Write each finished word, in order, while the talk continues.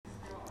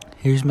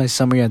Here's my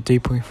summary on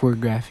 3.4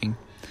 graphing.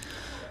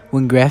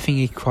 When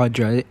graphing a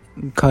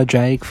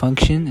quadratic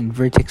function in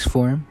vertex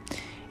form,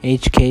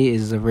 hk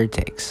is the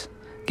vertex.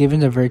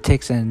 Given the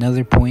vertex and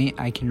another point,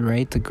 I can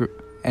write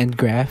and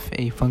graph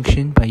a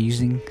function by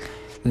using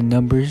the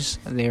numbers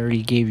they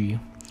already gave you.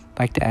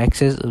 Like the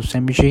axis of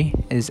symmetry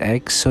is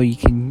x, so you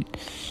can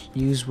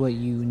use what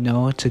you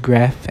know to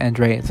graph and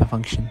write the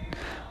function.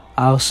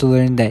 I also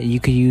learned that you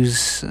could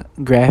use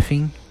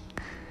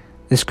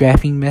this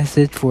graphing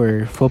method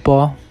for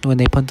football when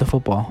they punt the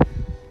football.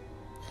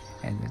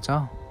 And that's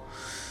all.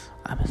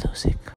 I'm a little sick.